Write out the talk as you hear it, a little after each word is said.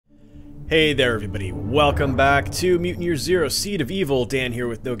Hey there everybody, welcome back to Mutant Year Zero, Seed of Evil. Dan here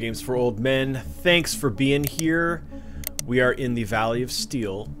with No Games for Old Men. Thanks for being here. We are in the Valley of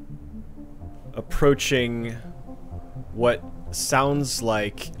Steel, approaching what sounds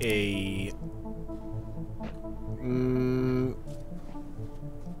like an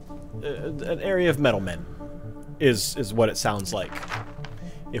area of metal men, is what it sounds like.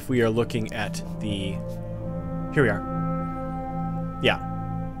 If we are looking at the... Here we are. Yeah.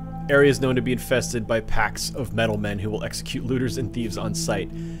 Area is known to be infested by packs of metal men who will execute looters and thieves on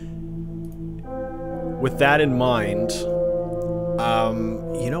sight. With that in mind, you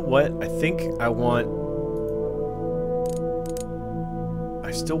know what? I think I want...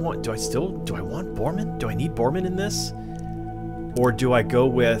 Do I want Borman? Do I need Borman in this? Or do I go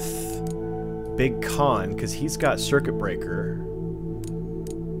with Big Con, because he's got Circuit Breaker?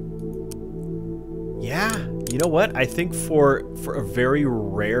 Yeah, you know what? I think for a very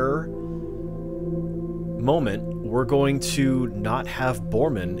rare moment, we're going to not have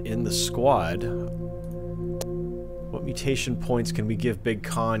Borman in the squad. What mutation points can we give Big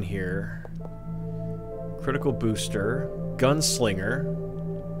Con here? Critical Booster, Gunslinger.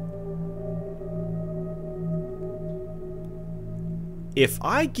 If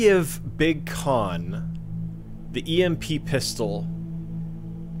I give Big Con the EMP pistol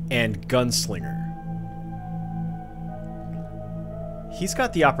and Gunslinger, he's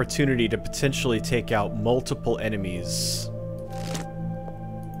got the opportunity to potentially take out multiple enemies.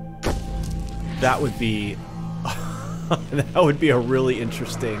 That would be... that would be a really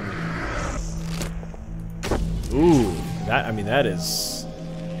interesting... Ooh, I mean, that is...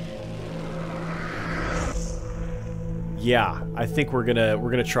 Yeah, I think we're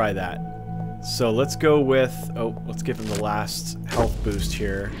gonna try that. So let's go with... Oh, let's give him the last health boost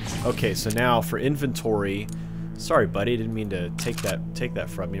here. Okay, so now for inventory... Sorry, buddy, didn't mean to take that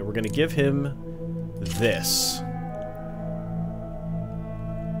from you. We're gonna give him this.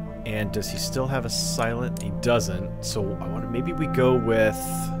 And does he still have a silent? He doesn't. So I want to... Maybe we go with...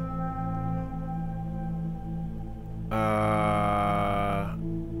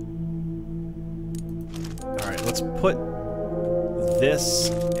 Alright, let's put this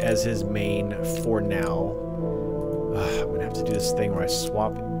as his main for now. I'm gonna have to do this thing where I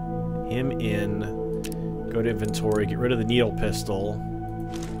swap him in, go to inventory, get rid of the needle pistol,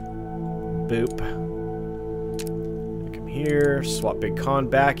 boop, come here, swap Big Con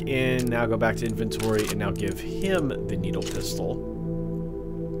back in, now go back to inventory, and now give him the needle pistol.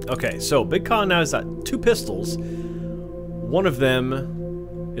 Okay, so Big Con now has got two pistols. One of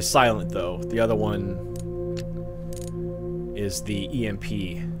them is silent though, the other one is the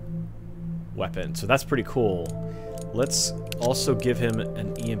EMP weapon, so that's pretty cool. Let's also give him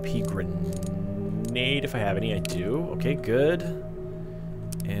an EMP grenade if I have any. I do. Okay, good.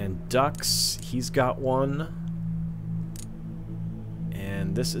 And ducks, he's got one.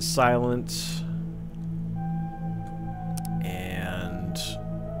 And this is silent. And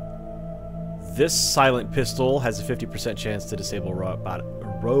this silent pistol has a 50% chance to disable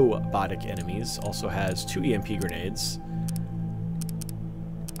robotic enemies. Also has 2 EMP grenades.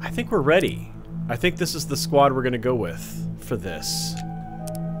 I think we're ready. I think this is the squad we're gonna go with for this.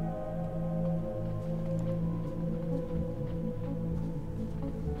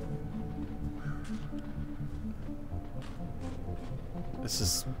 This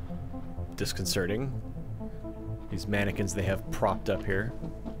is disconcerting. These mannequins they have propped up here.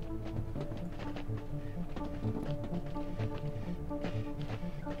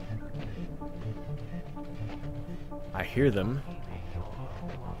 I hear them.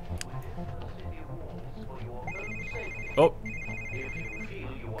 Oh!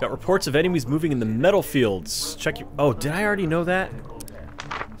 Got reports of enemies moving in the metal fields. Check your... Oh, did I already know that?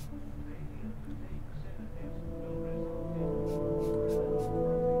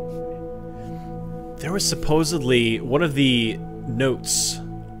 There was supposedly one of the notes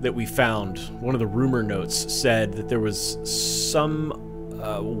that we found, one of the rumor notes, said that there was some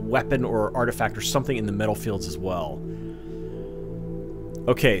weapon or artifact or something in the metal fields as well.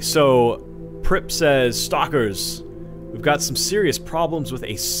 Okay, so Pripps says, Stalkers, we've got some serious problems with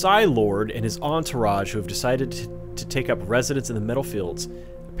a PSI-LORD and his entourage who have decided to take up residence in the metal fields.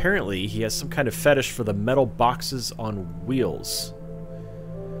 Apparently, he has some kind of fetish for the metal boxes on wheels.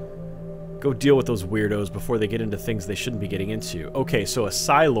 Go deal with those weirdos before they get into things they shouldn't be getting into. Okay, so a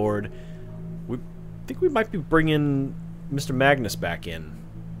PSI-LORD. We think we might be bringing Mr. Magnus back in.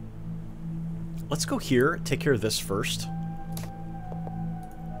 Let's go here, take care of this first.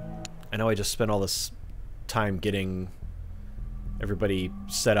 I know I just spent all this time getting everybody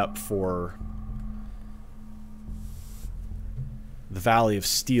set up for the Valley of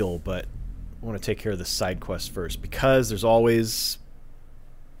Steel, but I want to take care of the side quest first, because there's always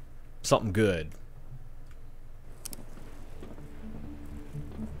something good.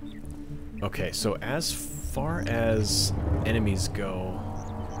 Okay, so as far as enemies go...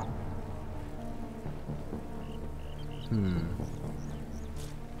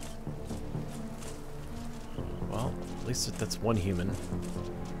 Well, at least that's one human.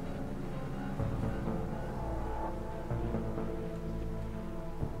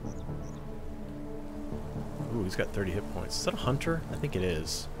 Ooh, he's got 30 hit points. Is that a hunter? I think it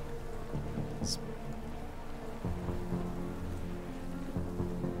is.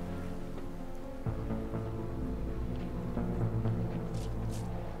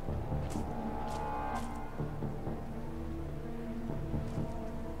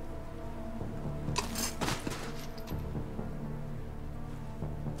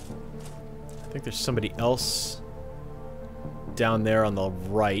 I think there's somebody else down there on the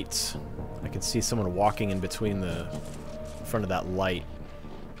right. I can see someone walking in between the in front of that light.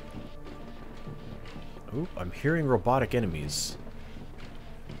 Oop, I'm hearing robotic enemies.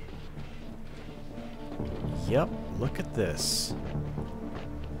 Yep, look at this.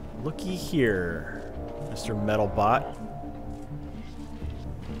 Looky here, Mr. Metalbot.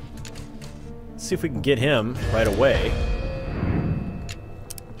 Let's see if we can get him right away.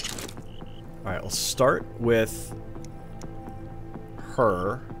 Alright, we'll start with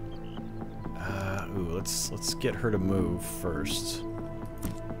her. Ooh, let's get her to move first.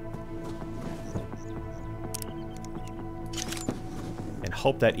 And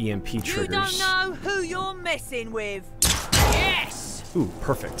hope that EMP triggers. You don't know who you're messing with. Yes! Ooh,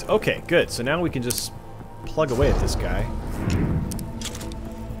 perfect. Okay, good. So now we can just plug away at this guy.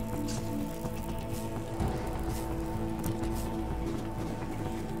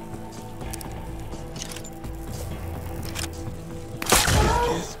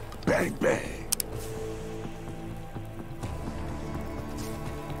 Bang, bang.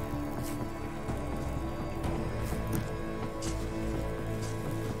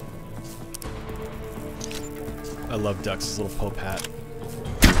 I love Duck's little Pope hat.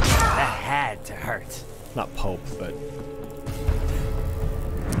 That had to hurt. Not Pope, but...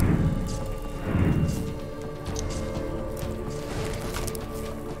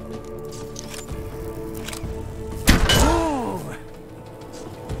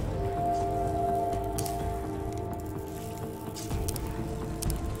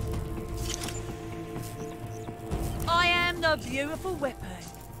 I am the beautiful weapon.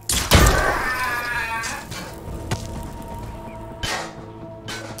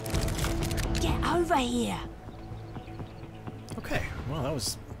 Get over here. Okay, well that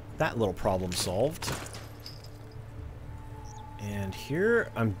was that little problem solved. And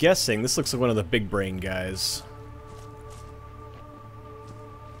here, I'm guessing, this looks like one of the big brain guys.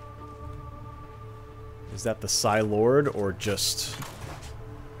 Is that the PSI-LORD or just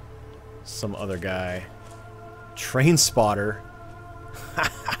some other guy? Train spotter.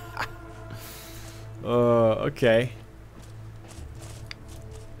 Okay.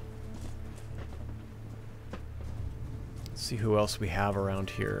 Let's see who else we have around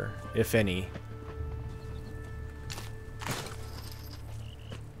here, if any.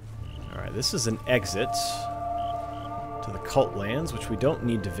 Alright, this is an exit to the cult lands, which we don't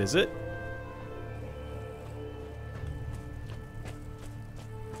need to visit.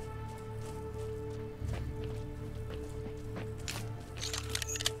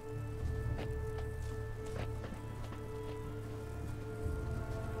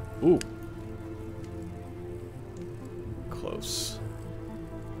 Ooh. Close.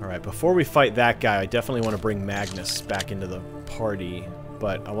 Alright, before we fight that guy, I definitely want to bring Magnus back into the party,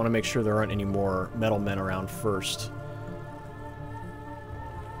 but I want to make sure there aren't any more metal men around first.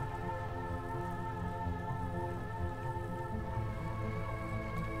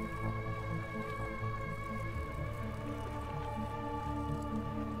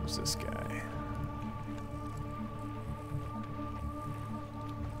 Who's this guy?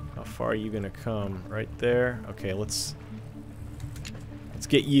 How far are you gonna come? Right there? Okay, let's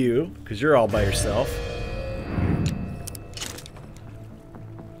get you, because you're all by yourself.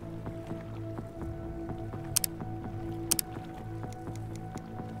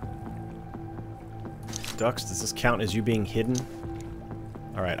 Ducks, does this count as you being hidden?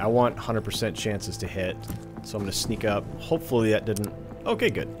 Alright, I want 100% chances to hit, so I'm gonna sneak up. Hopefully that didn't... Okay,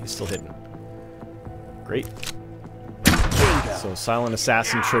 good. He's still hidden. Great. So Silent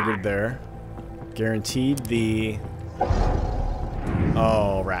Assassin triggered there. Guaranteed the...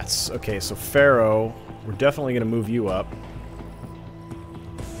 Oh, rats. Okay, so Pharaoh, we're definitely going to move you up.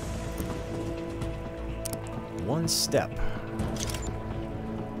 One step.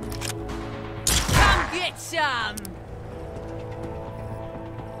 Get some!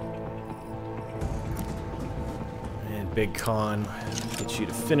 And Big Con, get you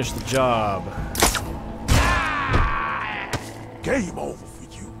to finish the job. Game over for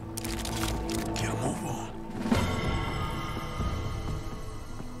you. Get a move on.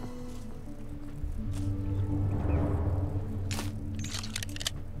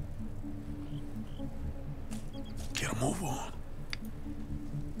 Get a move on.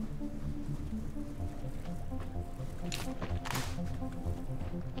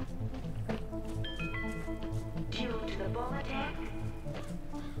 Due to the bomb attack.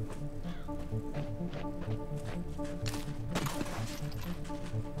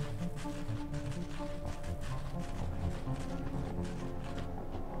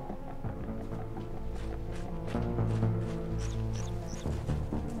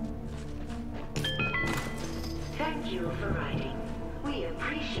 Thank you for writing. We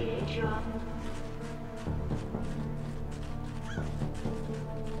appreciate your...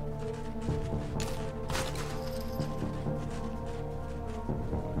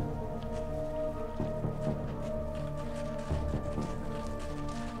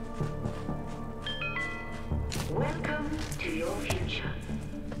 Welcome to your future.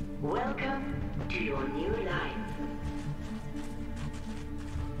 Welcome to your new life.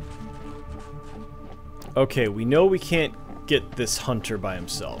 Okay, we know we can't get this hunter by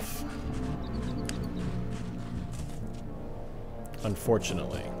himself.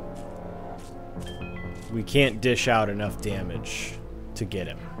 Unfortunately. We can't dish out enough damage to get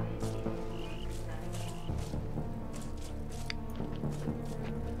him.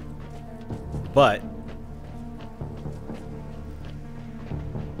 But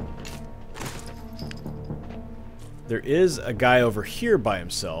there is a guy over here by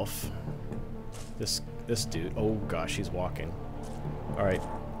himself. This dude. Oh gosh, he's walking. Alright.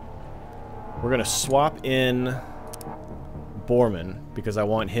 We're gonna swap in Borman because I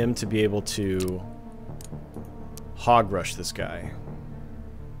want him to be able to hog rush this guy.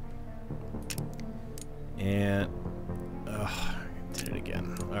 And did it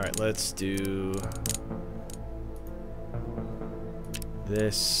again. Alright, let's do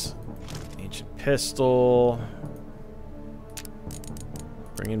this ancient pistol.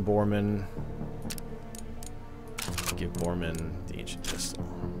 Bring in Borman. Give Borman the ancient pistol.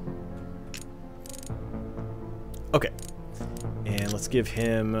 Okay. And let's give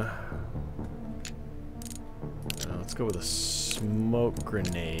him... let's go with a smoke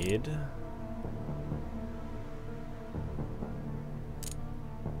grenade.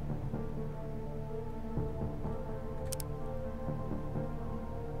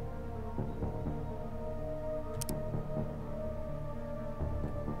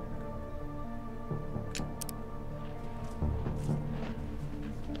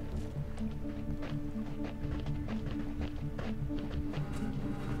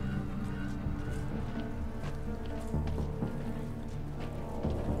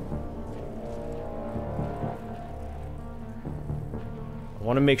 I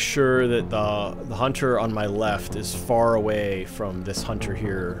want to make sure that the hunter on my left is far away from this hunter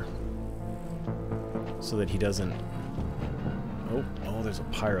here so that he doesn't... Oh, there's a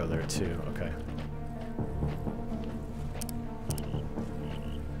pyro there too. Okay.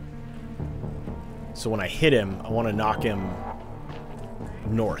 So when I hit him, I want to knock him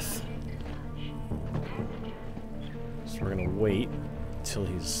north. So we're going to wait until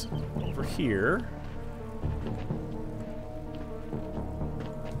he's over here.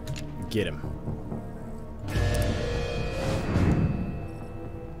 Get him.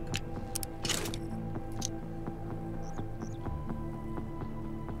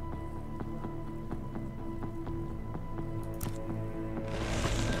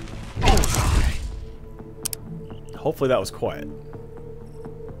 Hopefully that was quiet.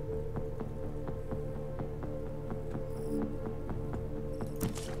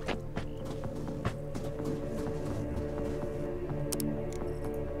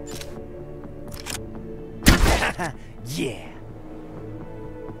 Yeah.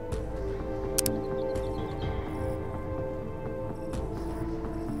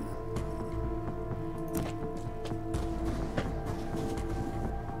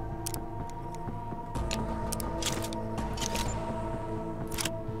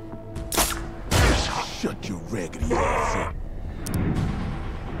 Shut your raggedy ass up.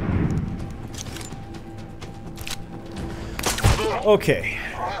 Okay.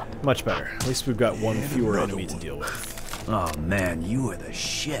 Much better. At least we've got one fewer enemy to deal with. Oh man, you are the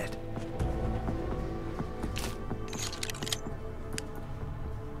shit.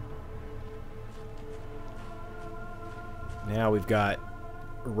 Now we've got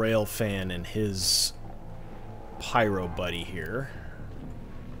Railfan and his pyro buddy here.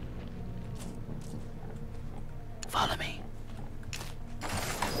 Follow me.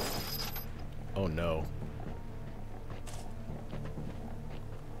 Oh no.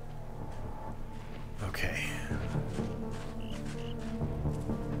 Okay.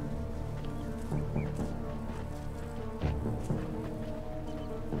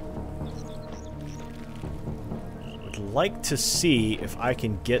 Would like to see if I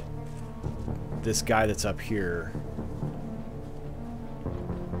can get this guy that's up here.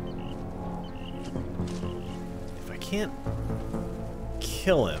 If I can't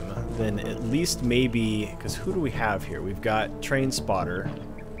kill him, then at least maybe, because who do we have here? We've got Train Spotter,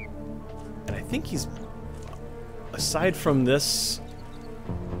 and I think he's, aside from this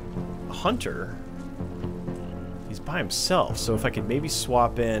hunter, he's by himself. So if I could maybe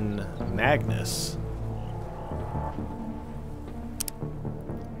swap in Magnus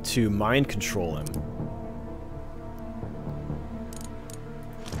to mind control him.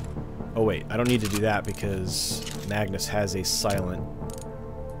 Oh wait, I don't need to do that because Magnus has a silent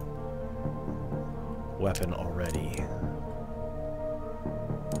weapon already.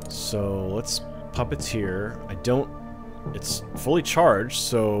 So let's puppeteer. I don't... It's fully charged,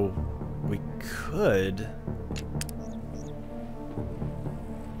 so we could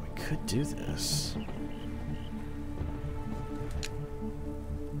do this.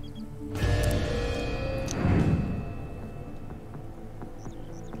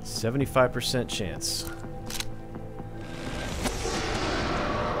 75% chance.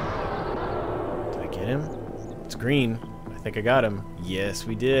 Did I get him? It's green. I think I got him. Yes,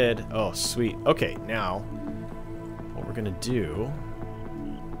 we did. Oh, sweet. Okay, now what we're gonna do...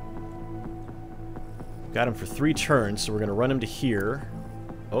 Got him for 3 turns, so we're gonna run him to here.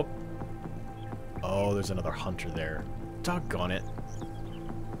 Oh. Oh, there's another hunter there. Doggone it.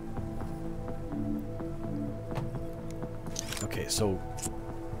 Okay, so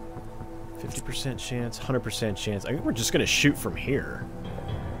 50% chance, 100% chance. I think we're just gonna shoot from here.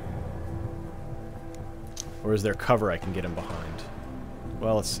 Or is there cover I can get him behind?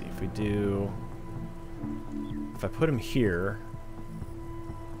 Well, let's see. If we do... If I put him here...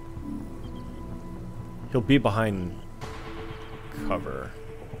 He'll be behind cover.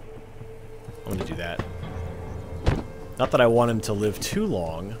 I'm gonna do that. Not that I want him to live too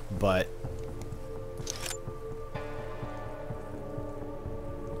long, but...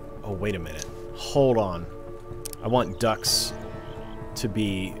 Oh, wait a minute. Hold on. I want ducks to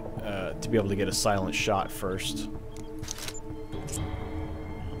be able to get a silent shot first.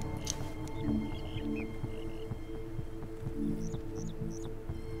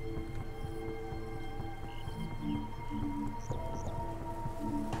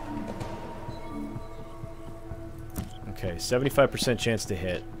 Okay, 75% chance to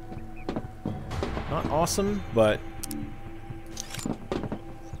hit. Not awesome, but...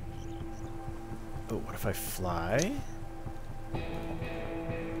 Oh, what if I fly?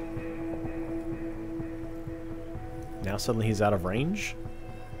 Now suddenly he's out of range?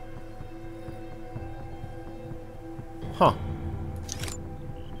 Huh.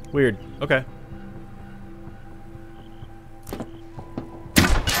 Weird. Okay.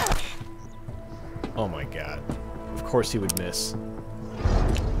 Oh my god. Of course he would miss.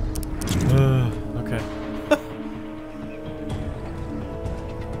 Okay.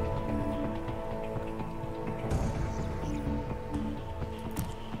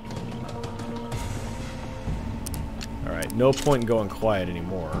 Alright, no point in going quiet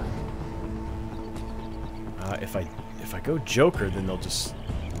anymore. If I go Joker, then they'll just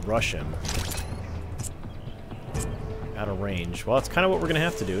rush him. Out of range. Well, that's kind of what we're going to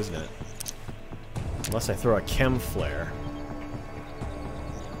have to do, isn't it? Unless I throw a chem flare.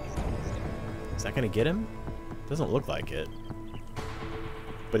 Is that going to get him? Doesn't look like it.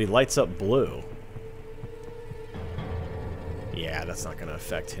 But he lights up blue. Yeah, that's not going to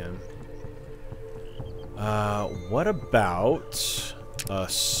affect him. What about a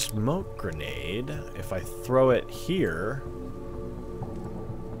smoke grenade? If I throw it here,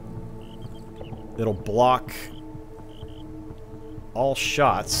 it'll block all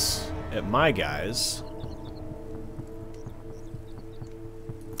shots at my guys.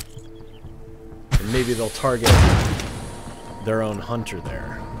 And maybe they'll target their own hunter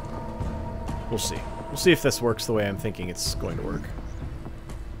there. We'll see. We'll see if this works the way I'm thinking it's going to work.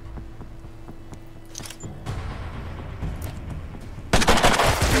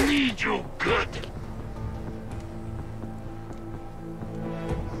 Need your gut.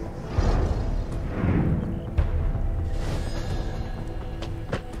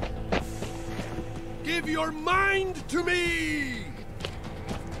 Give your mind to me.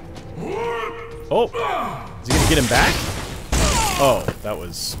 Oh! Is he gonna get him back? Oh, that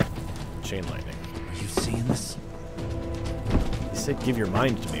was chain lightning. Are you seeing this? He said give your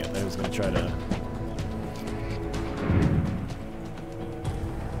mind to me. I thought he was gonna try to...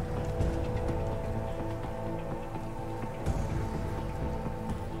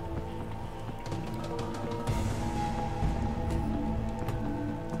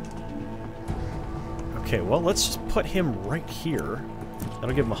 Okay, well, let's just put him right here.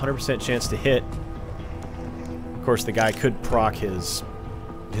 That'll give him a 100% chance to hit. Of course, the guy could proc his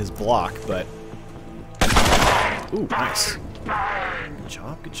block, but... Ooh, nice. Good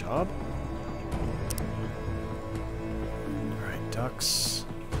job, good job. Alright, ducks.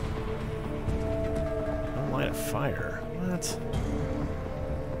 No line of fire. What?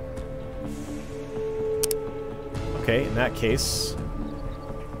 Okay, in that case...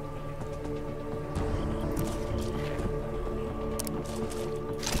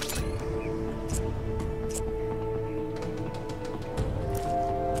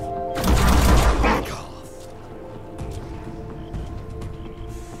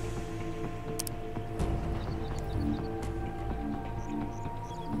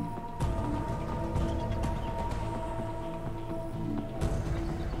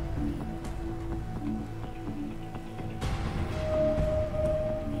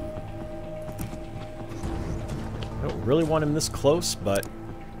 Really want him this close, but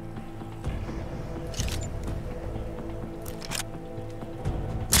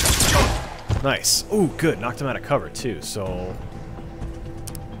nice. Ooh, good. Knocked him out of cover too. So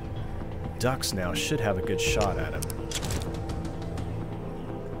ducks now should have a good shot at him.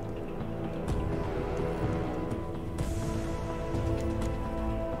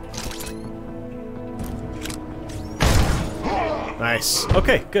 Nice.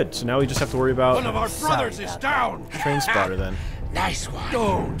 Okay, good. So now we just have to worry about... One of our brothers is down! Train spotter then. Nice one.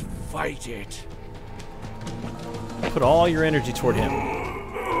 Don't fight it. Put all your energy toward him.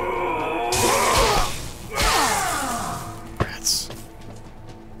 Rats.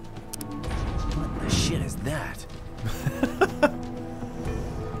 What the shit is that?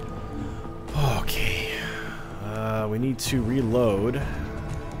 Okay. We need to reload.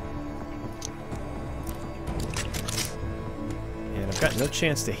 Got no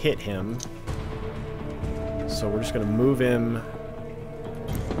chance to hit him, so we're just going to move him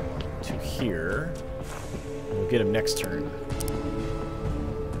to here. We'll get him next turn.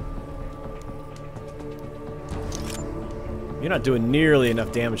 You're not doing nearly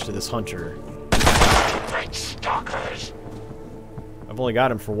enough damage to this hunter. Stalkers. I've only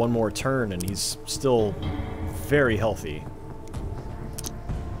got him for one more turn, and he's still very healthy.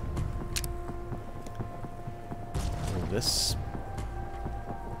 This...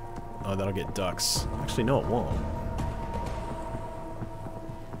 Oh, that'll get ducks. Actually, no, it won't.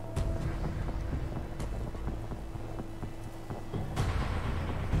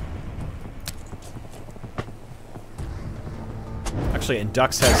 Actually, and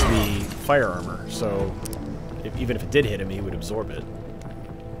ducks has the fire armor, so even if it did hit him, he would absorb it.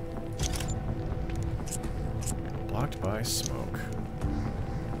 Blocked by smoke.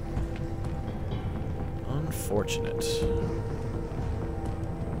 Unfortunate.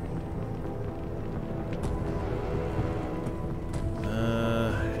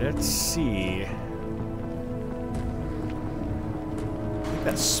 Let's see. I think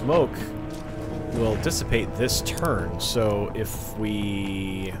that smoke will dissipate this turn, so if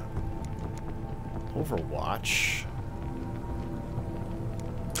we Overwatch.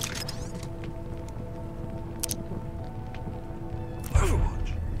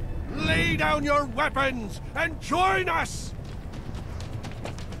 Overwatch. Lay down your weapons and join us!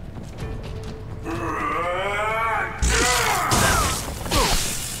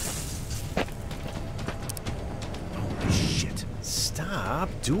 Stop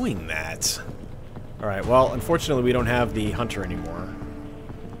doing that. Alright, well, unfortunately we don't have the hunter anymore.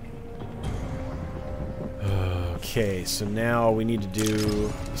 Okay, so now we need to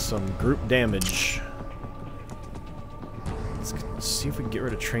do some group damage. Let's see if we can get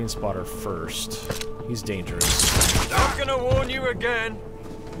rid of Train Spotter first. He's dangerous. Not gonna warn you again.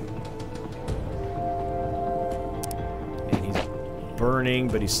 And he's burning,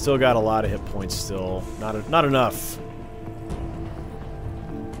 but he's still got a lot of hit points still. Not enough.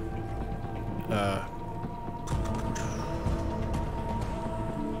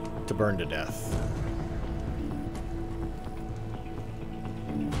 To burn to death.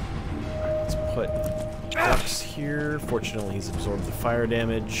 Let's put Pripps here. Fortunately, he's absorbed the fire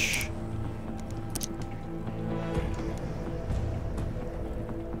damage.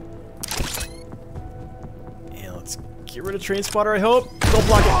 And let's get rid of Train Spotter, I hope. Don't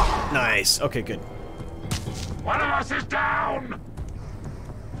block it. Nice. Okay, good. One of us is down!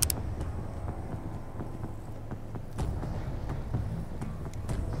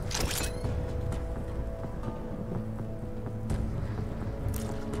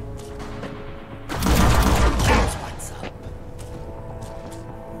 That's what's up.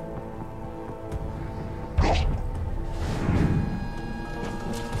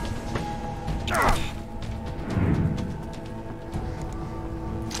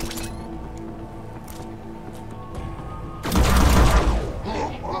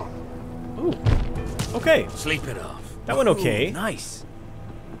 Ooh. Okay. Sleep it off. That went okay. Ooh, nice.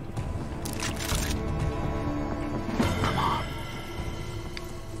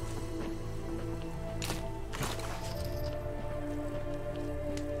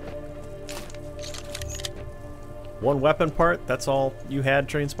 One weapon part? That's all you had,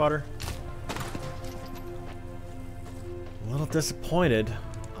 Train Spotter? A little disappointed.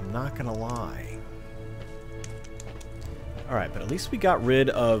 I'm not gonna lie. Alright, but at least we got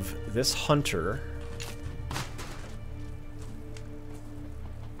rid of this hunter.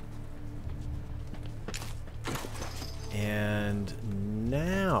 And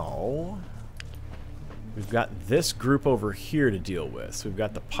now we've got this group over here to deal with. So we've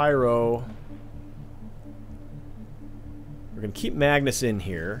got the Pyro. We're going to keep Magnus in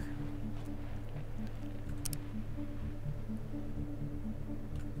here.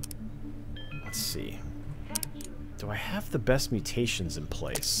 Let's see. Do I have the best mutations in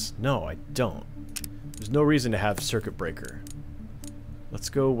place? No, I don't. There's no reason to have Circuit Breaker. Let's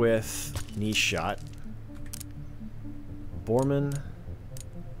go with Knee Shot. Borman.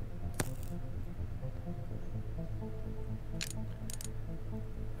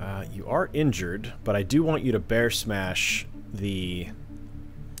 You are injured, but I do want you to bear smash the...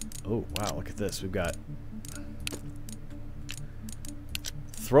 Oh, wow, look at this. We've got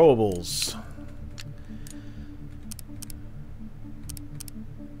throwables.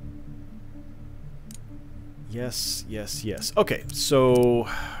 Yes, yes, yes. Okay, so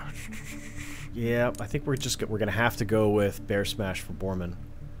yeah, I think we're gonna have to go with bear smash for Borman.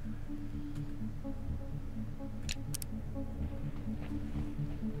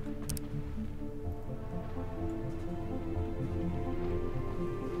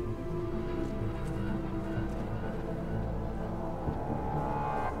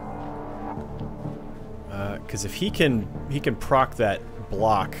 Because if he can proc that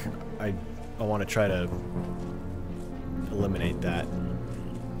block, I want to try to eliminate that.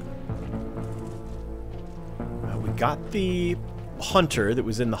 We got the hunter that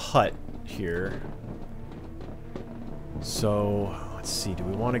was in the hut here. So let's see. Do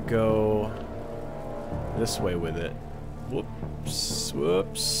we want to go this way with it? Whoops!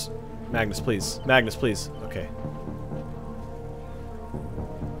 Whoops! Magnus, please. Magnus, please. Okay.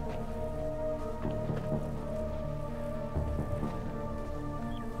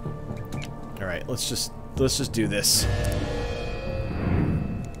 Alright, let's just do this.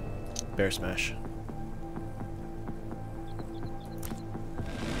 Bear smash.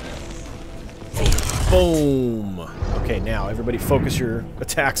 Boom! Okay, now everybody focus your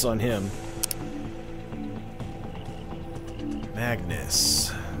attacks on him.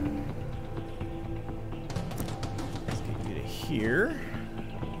 Magnus. Let's get you to here.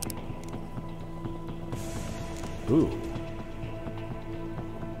 Ooh.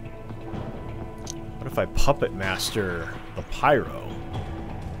 What if I Puppet Master the Pyro?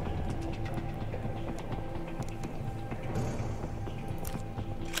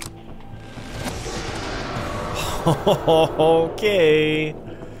 Okay.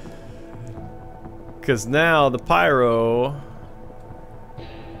 Because now the Pyro...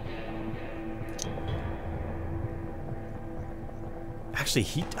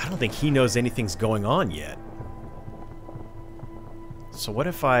 Actually, I don't think he knows anything's going on yet. So what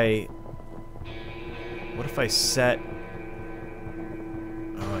if I set...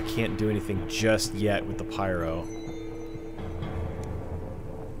 Oh, I can't do anything just yet with the Pyro.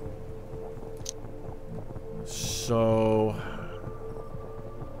 So...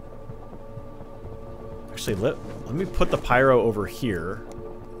 Actually, let me put the Pyro over here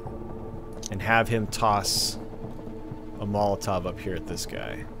and have him toss a Molotov up here at this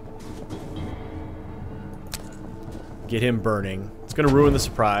guy. Get him burning. It's gonna ruin the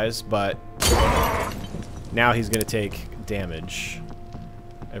surprise, but now he's gonna take damage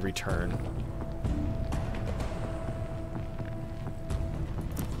every turn.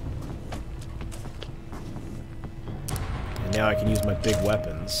 And now I can use my big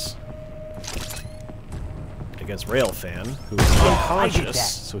weapons against Railfan, who is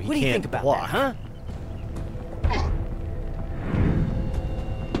unconscious, so he can't block. Huh?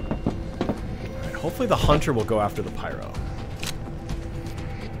 Hopefully the hunter will go after the pyro.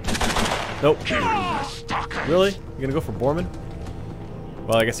 Nope. Really? You're gonna go for Borman?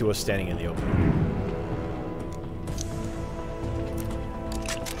 Well, I guess he was standing in the open.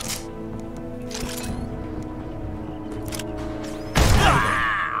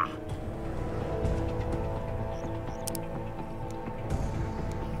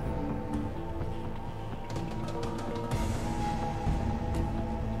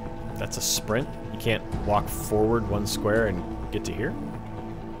 That's a sprint? You can't walk forward one square and get to here?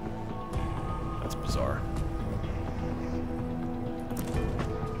 That's bizarre.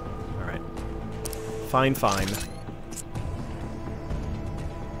 Alright. Fine, fine.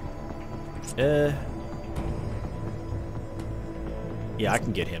 Yeah, I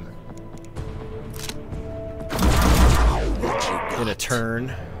can get him. In a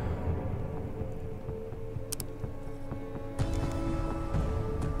turn.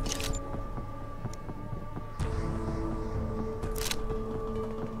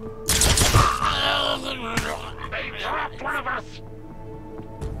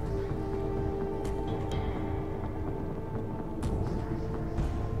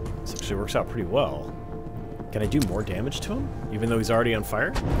 This actually works out pretty well. Can I do more damage to him, even though he's already on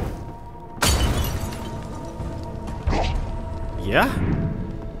fire? Yeah?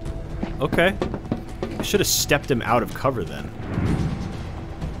 Okay. I should have stepped him out of cover then.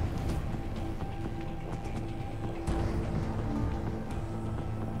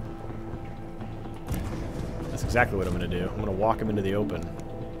 That's exactly what I'm going to do. I'm going to walk him into the open.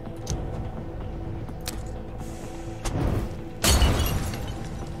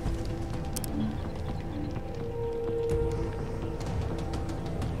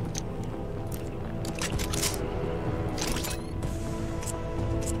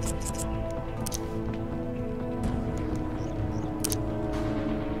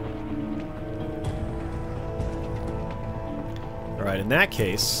 Alright, in that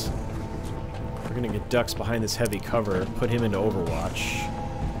case, we're gonna get Ducks behind this heavy cover, put him into Overwatch.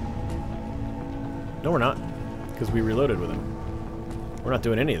 No, we're not, because we reloaded with him. We're not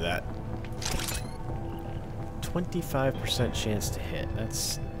doing any of that. 25% chance to hit.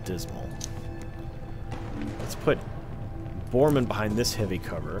 That's dismal. Let's put Borman behind this heavy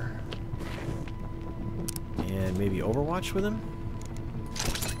cover. And maybe Overwatch with him?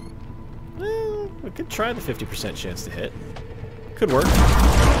 Well, we could try the 50% chance to hit. Could work.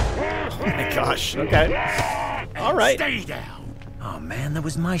 Oh my gosh. Okay. All right. Stay down. Oh man, that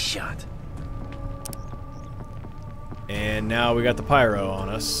was my shot. And now we got the pyro on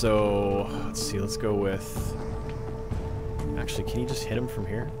us. So let's see. Let's go with. Actually, can you just hit him from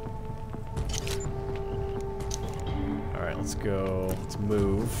here? All right. Let's go. Let's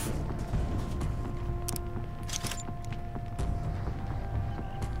move.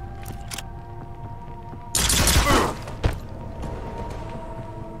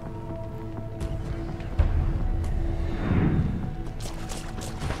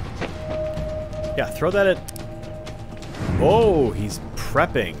 Yeah, throw that at... Oh, he's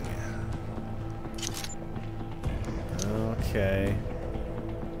prepping. Okay.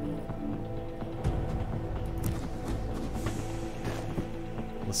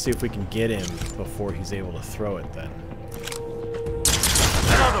 Let's see if we can get him before he's able to throw it then.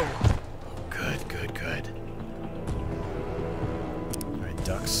 Another one. Good, good, good. Alright,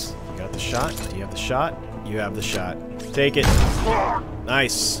 Ducks. You got the shot? Do you have the shot? You have the shot. Take it.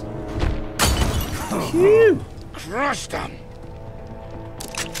 Nice. Phew. Crushed them.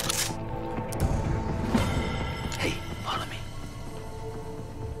 Hey, follow me.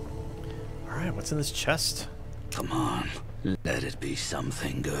 Alright, what's in this chest? Come on, let it be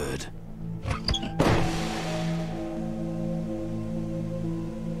something good.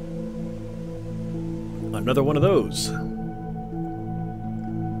 Another one of those.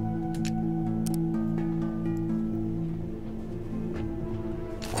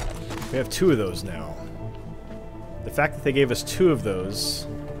 We have 2 of those now. The fact that they gave us 2 of those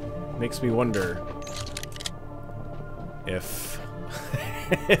makes me wonder if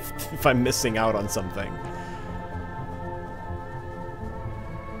if I'm missing out on something.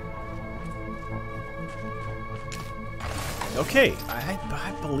 Okay,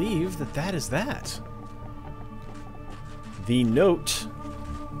 I believe that that is that. The note,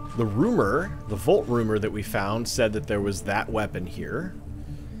 the rumor, the Volt rumor that we found said that there was that weapon here.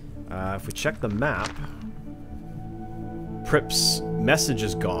 If we check the map, Pripps' message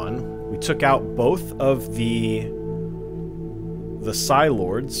is gone. We took out both of the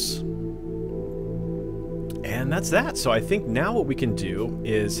PSI-LORDS. And that's that. So I think now what we can do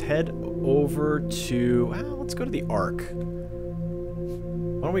is head over to... Well, let's go to the Ark.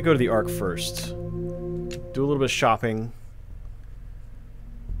 Why don't we go to the Ark first? do a little bit of shopping,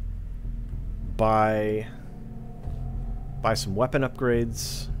 buy some weapon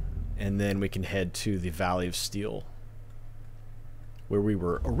upgrades, and then we can head to the Valley of Steel, where we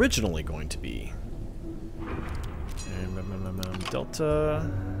were originally going to be. And Delta.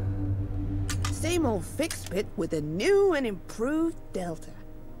 Same old fix pit with a new and improved Delta.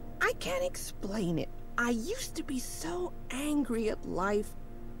 I can't explain it. I used to be so angry at life,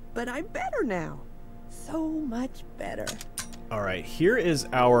 but I'm better now. So much better. Alright, here is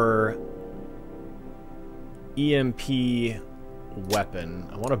our EMP weapon.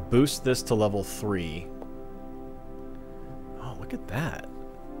 I want to boost this to level 3. Oh, look at that.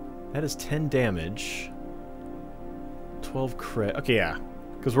 That is 10 damage. 12 crit. Okay, yeah.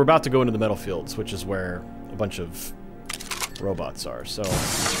 Because we're about to go into the metal fields, which is where a bunch of robots are, so...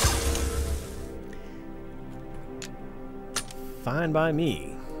 Fine by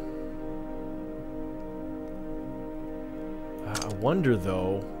me. I wonder,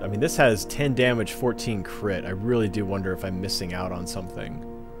 though... I mean, this has 10 damage, 14 crit. I really do wonder if I'm missing out on something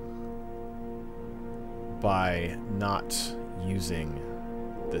by not using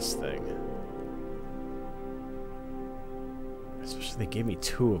this thing. Especially they gave me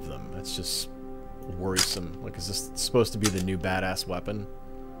 2 of them. That's just worrisome. Like, is this supposed to be the new badass weapon?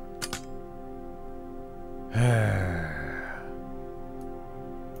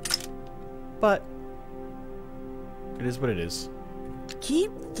 But it is what it is.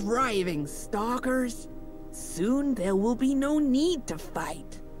 Keep thriving, Stalkers. Soon there will be no need to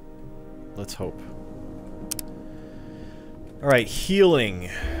fight. Let's hope. Alright,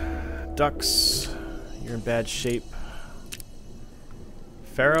 healing. Ducks, you're in bad shape.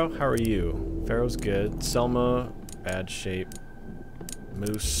 Pharaoh, how are you? Pharaoh's good. Selma, bad shape.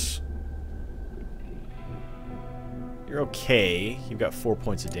 Moose, you're okay. You've got 4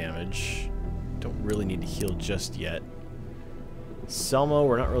 points of damage. Don't really need to heal just yet. Selma,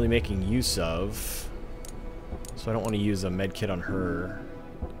 we're not really making use of, so I don't want to use a med kit on her.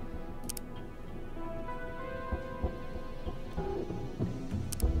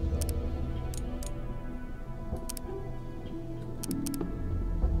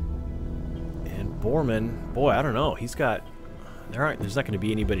 Borman, boy, I don't know. He's got... There's not going to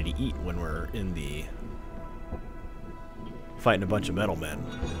be anybody to eat when we're in the... fighting a bunch of metal men.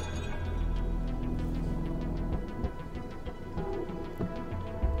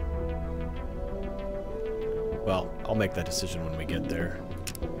 Well, I'll make that decision when we get there.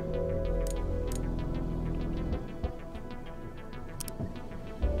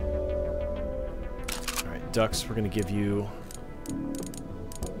 Alright, Ducks, we're going to give you...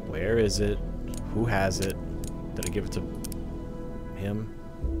 Where is it? Who has it? Did I give it to him?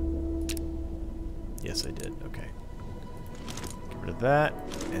 Yes, I did. Okay. Get rid of that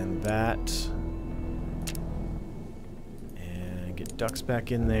and that. And get Ducks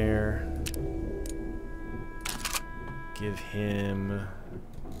back in there. Give him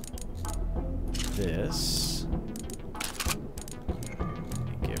this.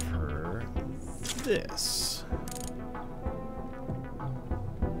 And give her this.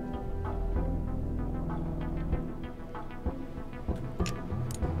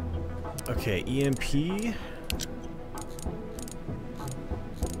 Okay, EMP.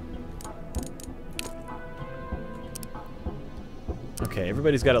 Okay,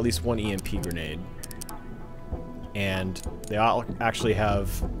 everybody's got at least 1 EMP grenade. And they all actually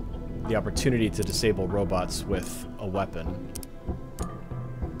have the opportunity to disable robots with a weapon.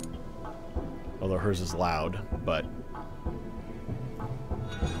 Although hers is loud, but...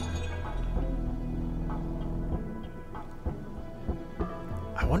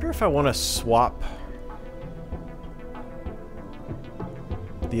 I wonder if I want to swap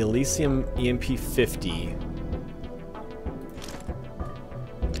the Elysium EMP 50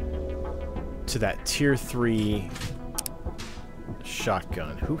 to that tier 3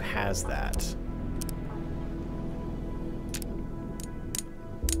 shotgun. Who has that?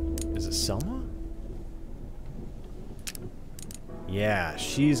 Is it Selma? Yeah,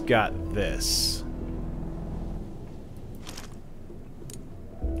 she's got this.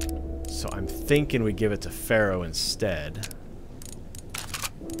 So I'm thinking we give it to Pharaoh instead.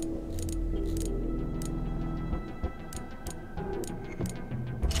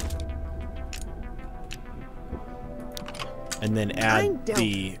 And then add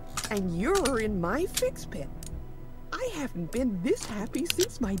the... And you're in my fix pit. I haven't been this happy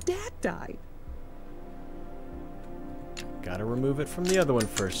since my dad died. Gotta remove it from the other one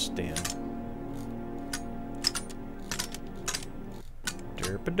first, Stan.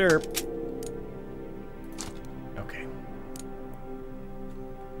 Derp-a-derp. Okay.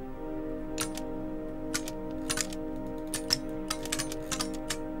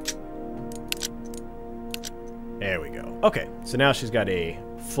 Okay, so now she's got a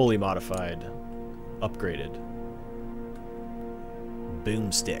fully modified, upgraded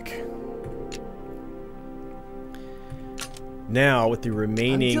boomstick. Now, with the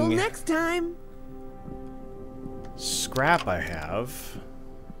remaining Until next time. scrap I have,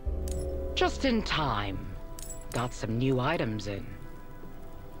 Just in time. Got some new items in.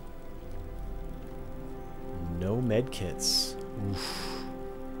 no medkits. Oof.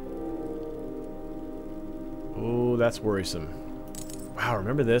 Oh, that's worrisome. Wow,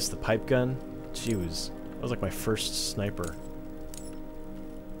 remember this? The pipe gun? That was like my first sniper.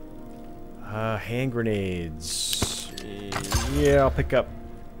 Hand grenades. Yeah, I'll pick up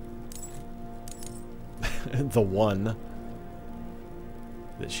the one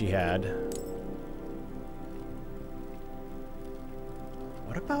that she had.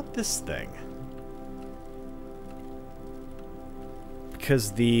 What about this thing?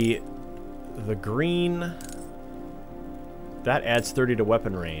 Because the green, that adds 30 to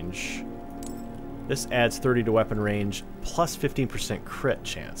weapon range. This adds 30 to weapon range plus 15% crit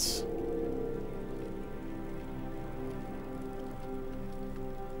chance.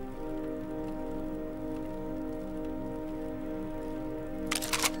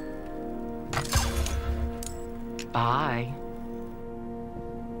 Bye.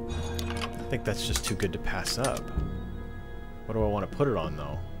 I think that's just too good to pass up. What do I want to put it on,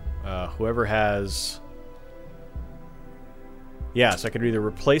 though? Whoever has... Yeah, so I could either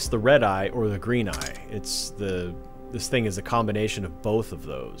replace the red eye or the green eye. This thing is a combination of both of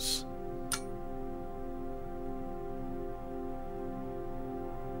those.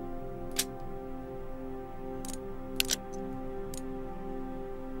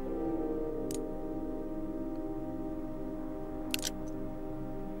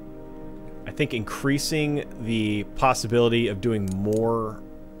 I think increasing the possibility of doing more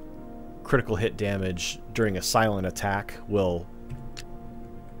critical hit damage during a silent attack will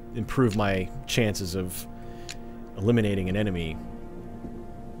improve my chances of eliminating an enemy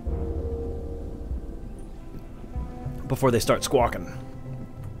before they start squawking.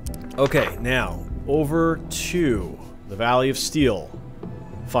 Okay, now over to the Valley of Steel,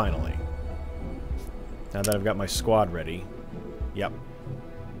 finally. Now that I've got my squad ready. Yep.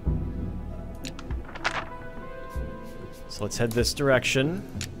 So let's head this direction.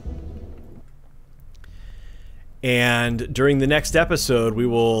 And during the next episode, we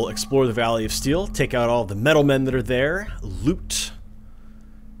will explore the Valley of Steel, take out all the metal men that are there, loot,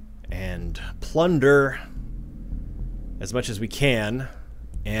 and plunder as much as we can.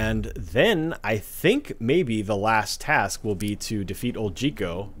 And then I think maybe the last task will be to defeat old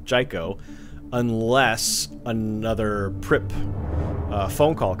Jaiko, unless another Pripps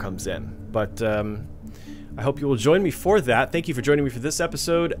phone call comes in. But I hope you will join me for that. Thank you for joining me for this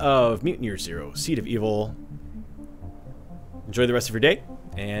episode of Mutant Year Zero, Seed of Evil. Enjoy the rest of your day,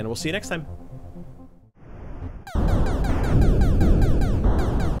 and we'll see you next time.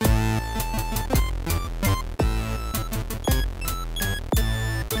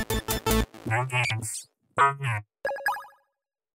 No games.